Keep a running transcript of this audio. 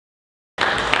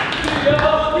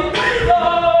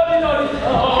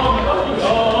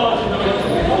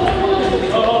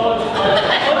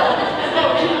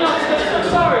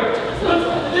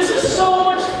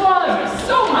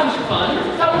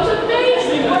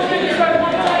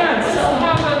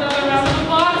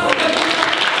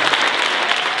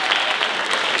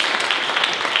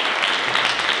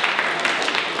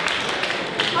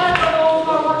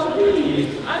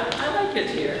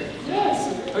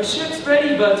Our ship's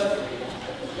ready, but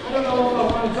I don't know if I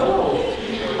want to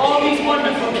go. All these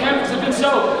wonderful campers have been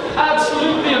so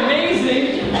absolutely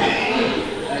amazing.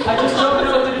 I just don't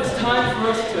know that it's time for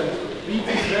us to leave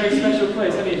this very special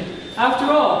place. I mean, after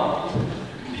all,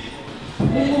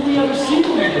 when will we ever see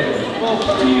them again?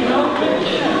 Well, do you know?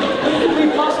 When could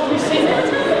we possibly see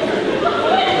them?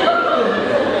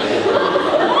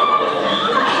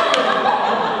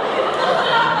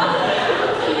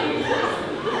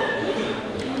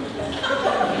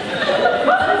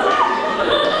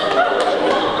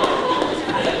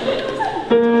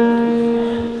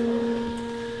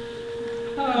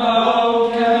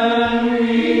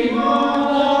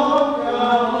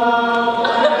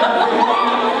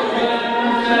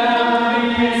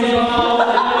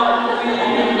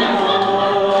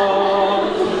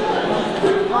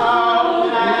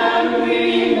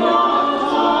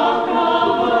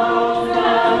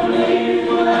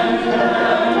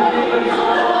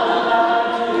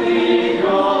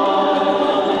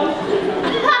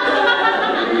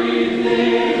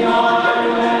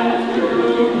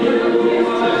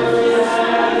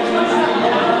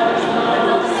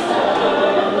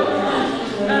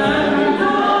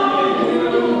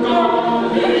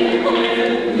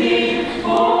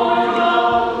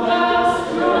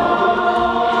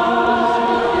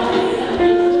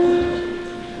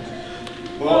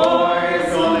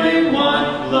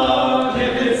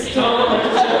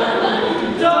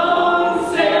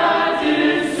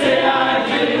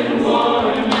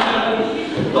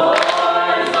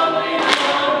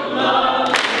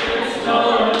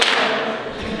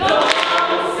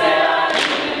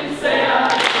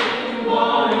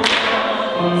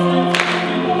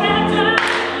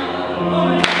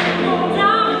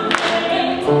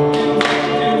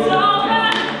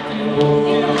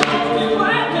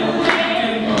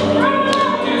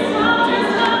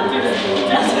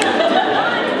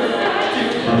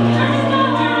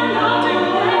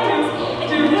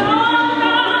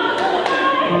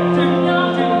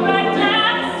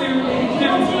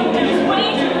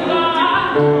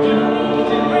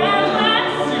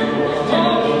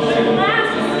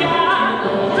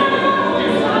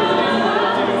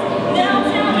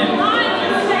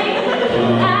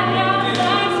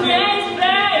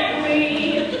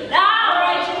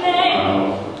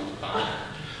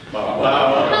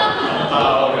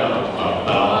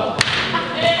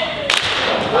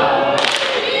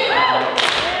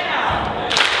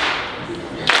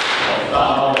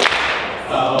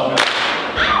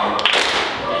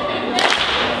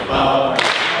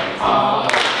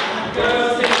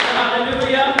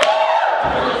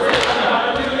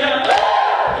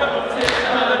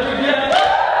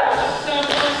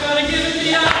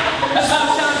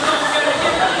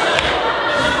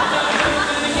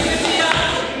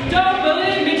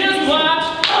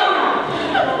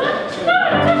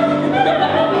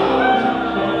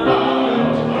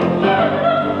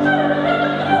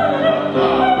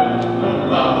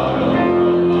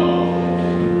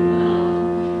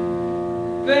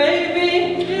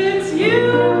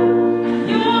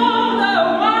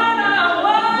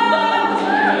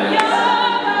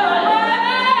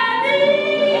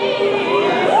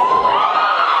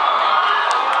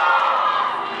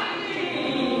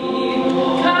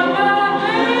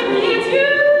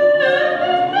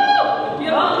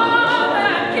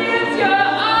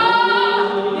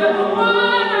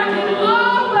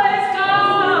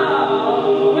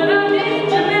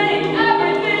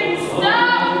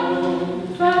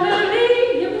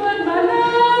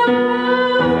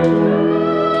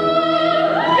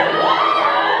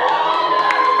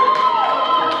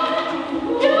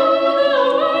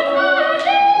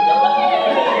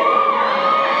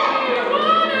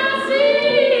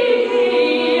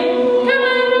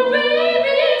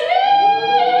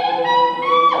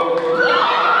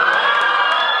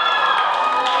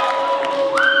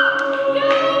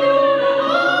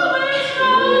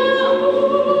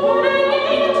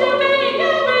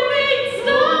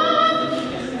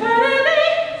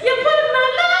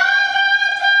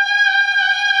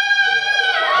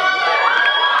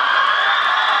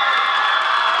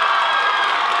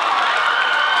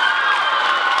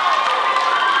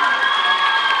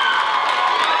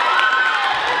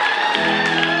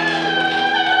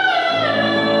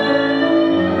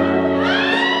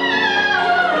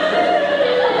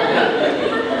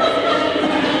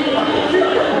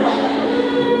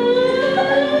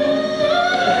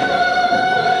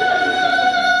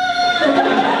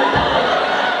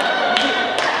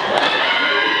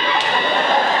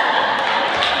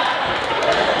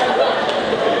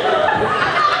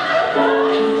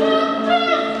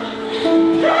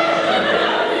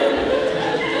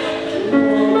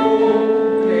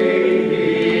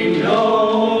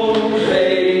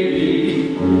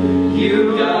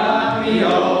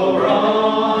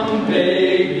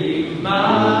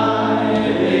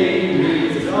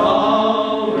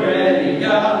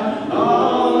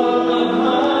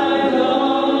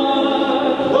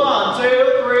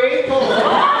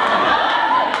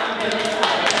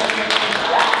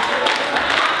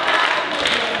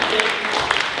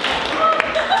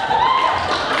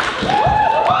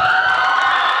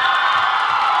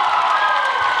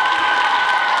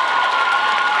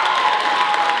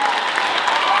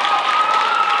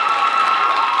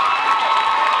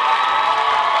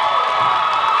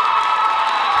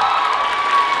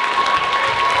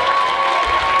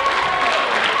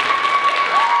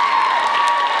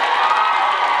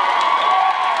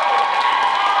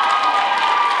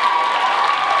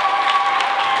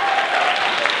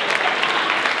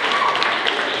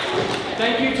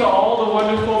 all the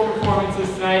wonderful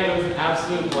performances tonight. It was an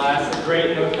absolute blast. A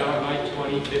great No-Count Night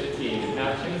 2015.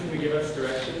 Now, Tim's going to give us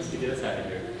directions to get us out of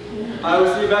here. I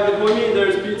will see you back at Point Me.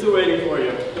 There's pizza waiting for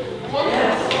you.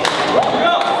 Yes.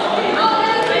 Go!